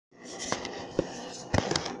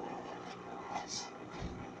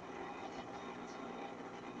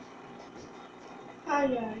Hi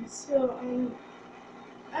guys, so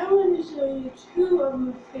I want to show you two of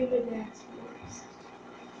my favorite dance moves.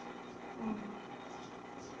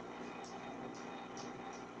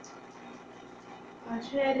 I'll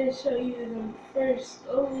try to show you them first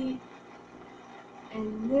slowly,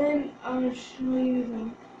 and then I'll show you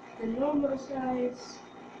them the normal size,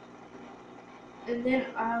 and then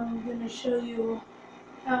I'm gonna show you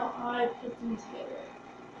how I put them together.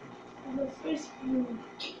 And the first move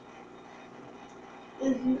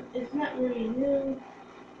is not very new.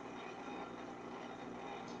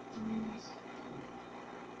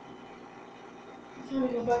 Kind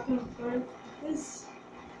of go back and forth. This.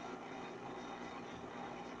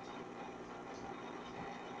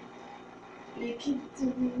 You keep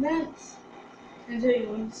doing that until you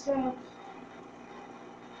want to stop.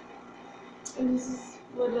 And this is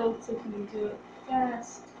what it'll take me to do it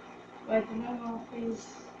fast, by the normal pace.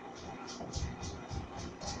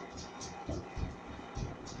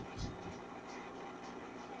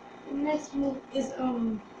 The next move is I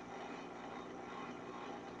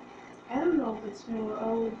don't know if it's new or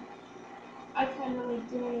old. I kinda like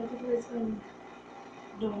doing it because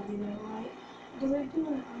don't really know why. Because I do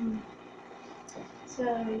it so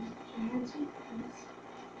Jumanji is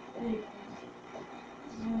like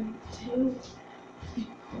 1, 2,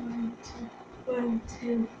 1, 2, 1,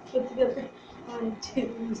 2, put together 1, 2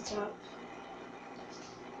 and stop.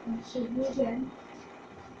 I'll show you again.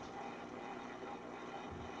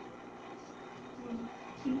 1,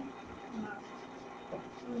 2, 1,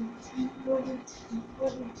 2, 1, 2,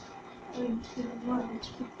 1, 2, 1, 2, 1,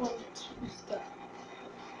 2, 1, 2, stop.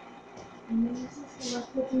 And then this is how I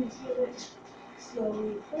put them together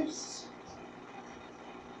slowly first.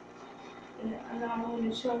 And now I'm going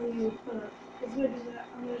to show you, as we do that,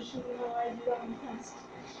 I'm going to show you how I do that one fast.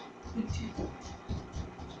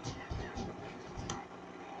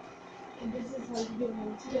 And this is how you do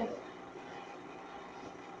them together.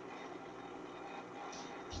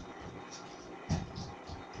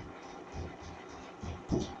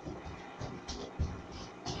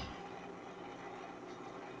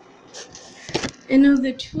 And those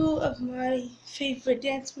are two of my favorite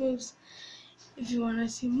dance moves. If you want to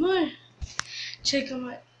see more, check them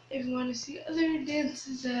out. If you want to see other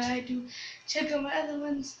dances that I do, check out my other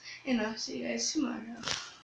ones. And I'll see you guys tomorrow.